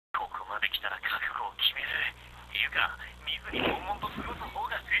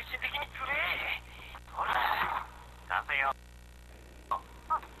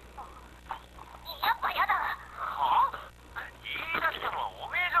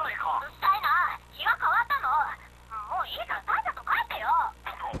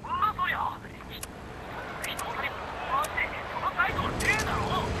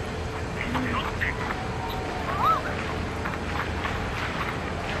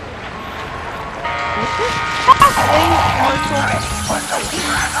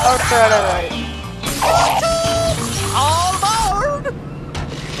Alright. All aboard!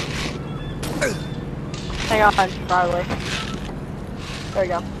 Hang on, Charlie. There we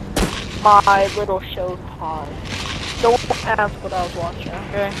go. My little show pause. Don't ask what I was watching,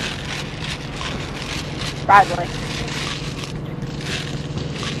 okay? Bradley.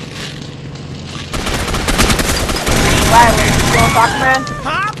 Bradley, you wanna talk, man?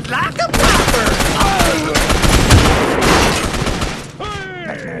 Pop like a popper!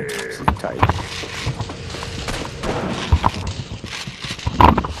 Tight.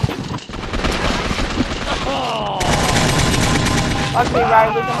 Fuck me,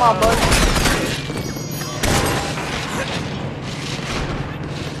 Riley, come on, bud.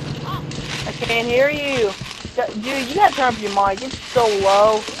 I can't hear you. Dude, you gotta turn up your mic, it's so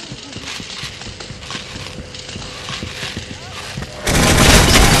low.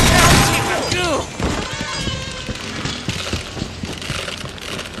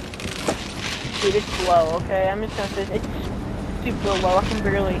 Dude, it's low, okay? I'm just gonna say it's super low. I can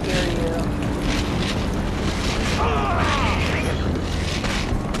barely hear you.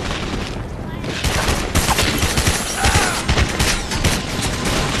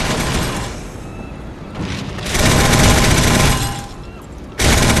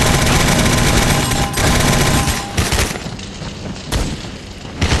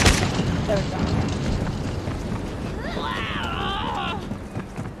 There we go.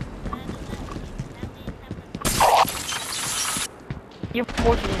 Your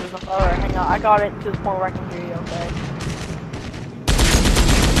fortune is up. Alright, hang on. I got it to the point where I can hear you, okay?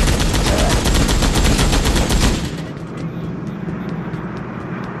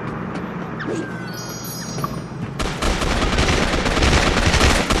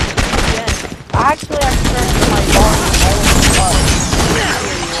 Actually, I can turn my volume all the way up.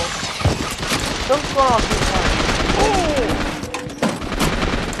 Don't go off your phone.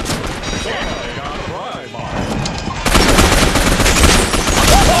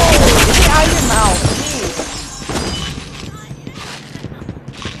 Out of your mouth, jeez.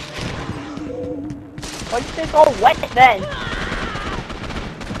 Why'd you say it's all wet then?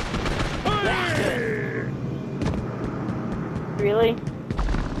 Really?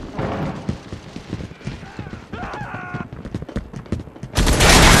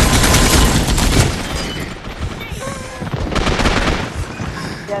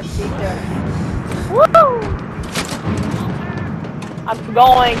 Yes, teacher. Woo! I'm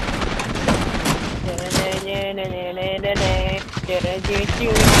going.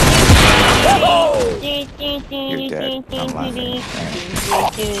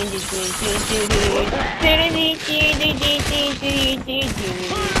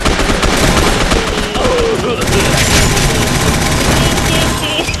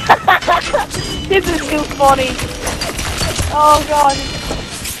 This is too funny. Oh god.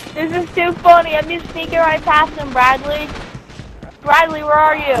 This is too funny. I'm just sneaking right past him, Bradley. Bradley, where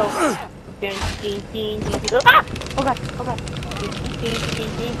are you? Ah! Oh god, oh god.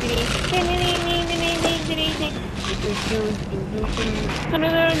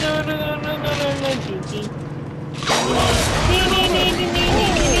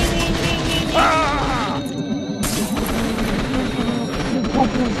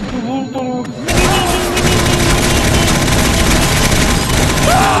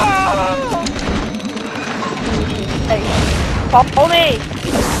 Hey, follow me!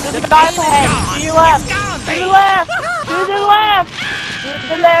 There's a guy up ahead! To your left! To the left! To the left! To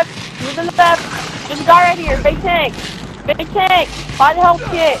the left! To the left! There's a guy right here! Big tank! Big tank! Buy the health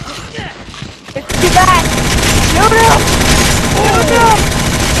kit! It's too bad! Shoot him! Shoot him!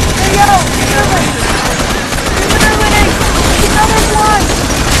 There you go! Shoot him! Shoot him! Another one!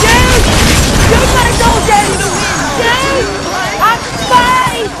 Dude! You gotta go, Daddy! Dude! I'm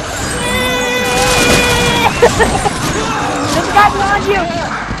fine! There's a guy behind you!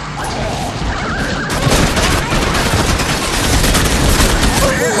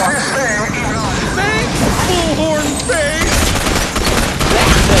 Bullhorn face!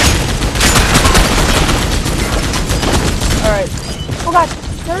 Alright. Oh god!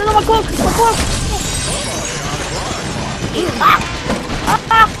 No, no, no, my cloak! My cloak! Ah! Ah!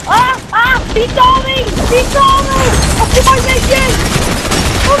 Ah! Ah! He saw me! He saw me! Oh my mission!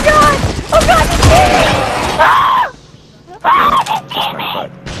 Oh god! Oh god! He see me! Ah! Ah!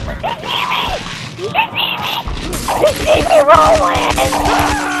 He see me rolling!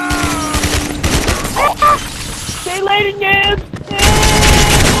 See you later, noobs!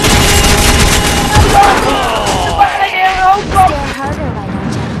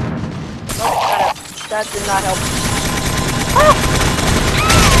 That did not help.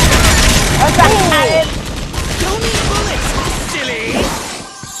 I got it! Don't need bullets, silly!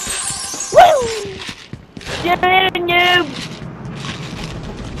 Woo! Get in, noob!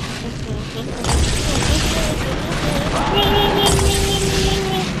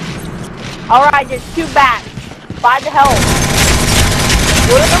 Alright, there's 2 bats. By the health.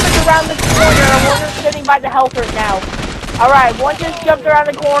 One of them is around the corner, and one is sitting by the health right now. Alright, one just jumped around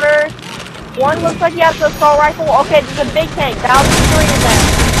the corner. One looks like he has an assault rifle. Okay, there's a big tank. Now there's 3 of them.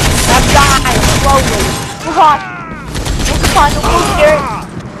 I'm dying slowly. Oh god. Don't move, Garrett.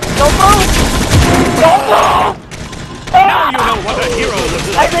 Don't move. Don't move. Now you know what a hero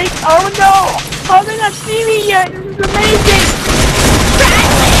looks I like. think, oh no. How did not see me yet? This is amazing.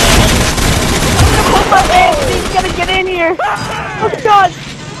 I'm gonna put my hand. He's gonna get in here. Oh god.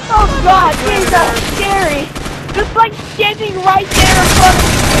 Oh god. Jeez, that was scary. Just like standing right there in front of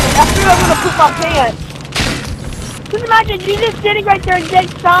me. After I'm gonna poop my pants. Just imagine you just sitting right there in dead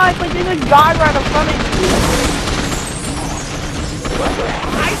silence like there's a guy right in front of you.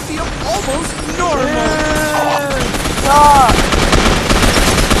 I feel almost normal. Stop.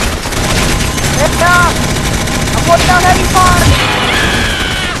 Lift up. I'm putting down heavy fire.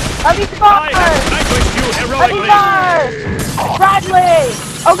 Heavy fire. I wish you Heavy heroically. fire. Bradley.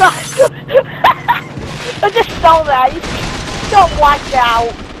 Oh god. I just saw that. You don't watch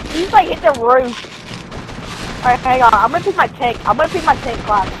out. You just like hit the roof. Alright, hang on. I'm gonna pick my tank. I'm gonna pick my tank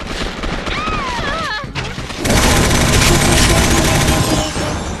class.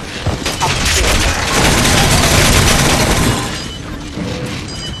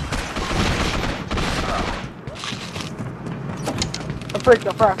 I'm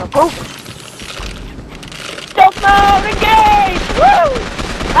freaking freaking poop. Stealth mode engage! Woo!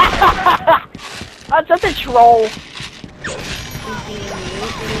 I'm such a troll.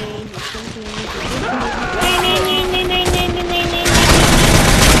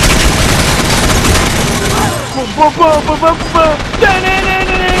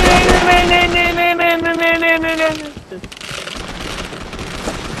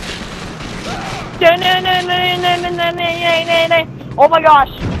 Oh my gosh!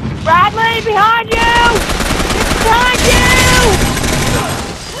 Bradley, behind you! Behind you!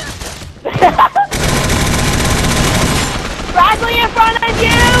 Bradley, in front of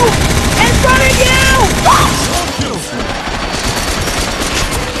you! In front of you!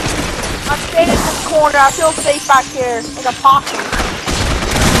 I'm staying in this corner. I feel safe back here, like a possum.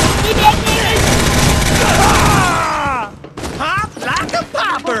 Pop like a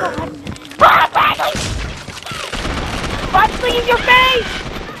popper! Ah, Bradley! Bradley, use your face!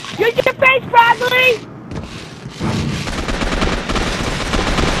 Use your face, Bradley!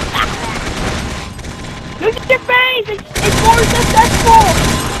 Use your face! It's more successful!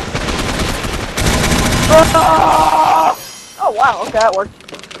 Oh wow, okay, that worked.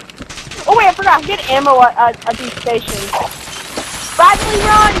 Oh wait, I forgot. Get ammo at these stations. Bradley,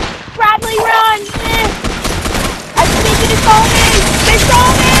 run! Bradley, run! I think they saw me! They saw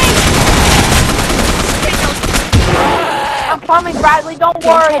me! I'm coming, Bradley. Don't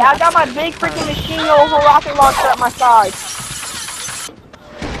worry. I got my big freaking machine over rocket launcher at my side.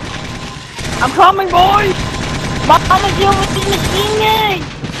 I'm coming, boys! Mama's here with the machine gun!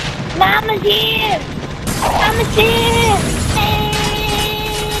 Mama's here! Mama's here!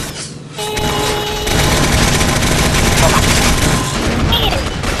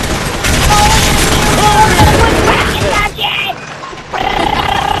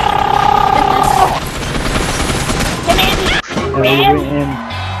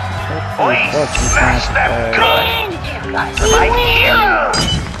 Smash them good! You guys are my heroes!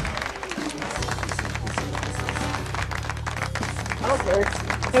 I don't care.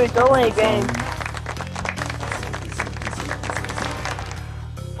 Dude, it's only a game.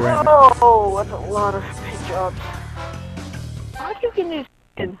 Oh, that's a lot of big jobs. How'd you get new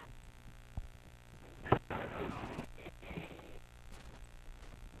skin?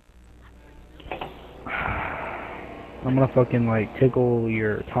 I'm gonna fucking like tickle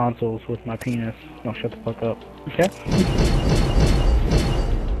your tonsils with my penis. Don't shut the fuck up. Okay?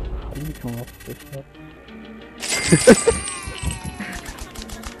 How do you come up with this stuff?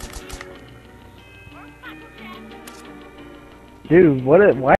 Dude, why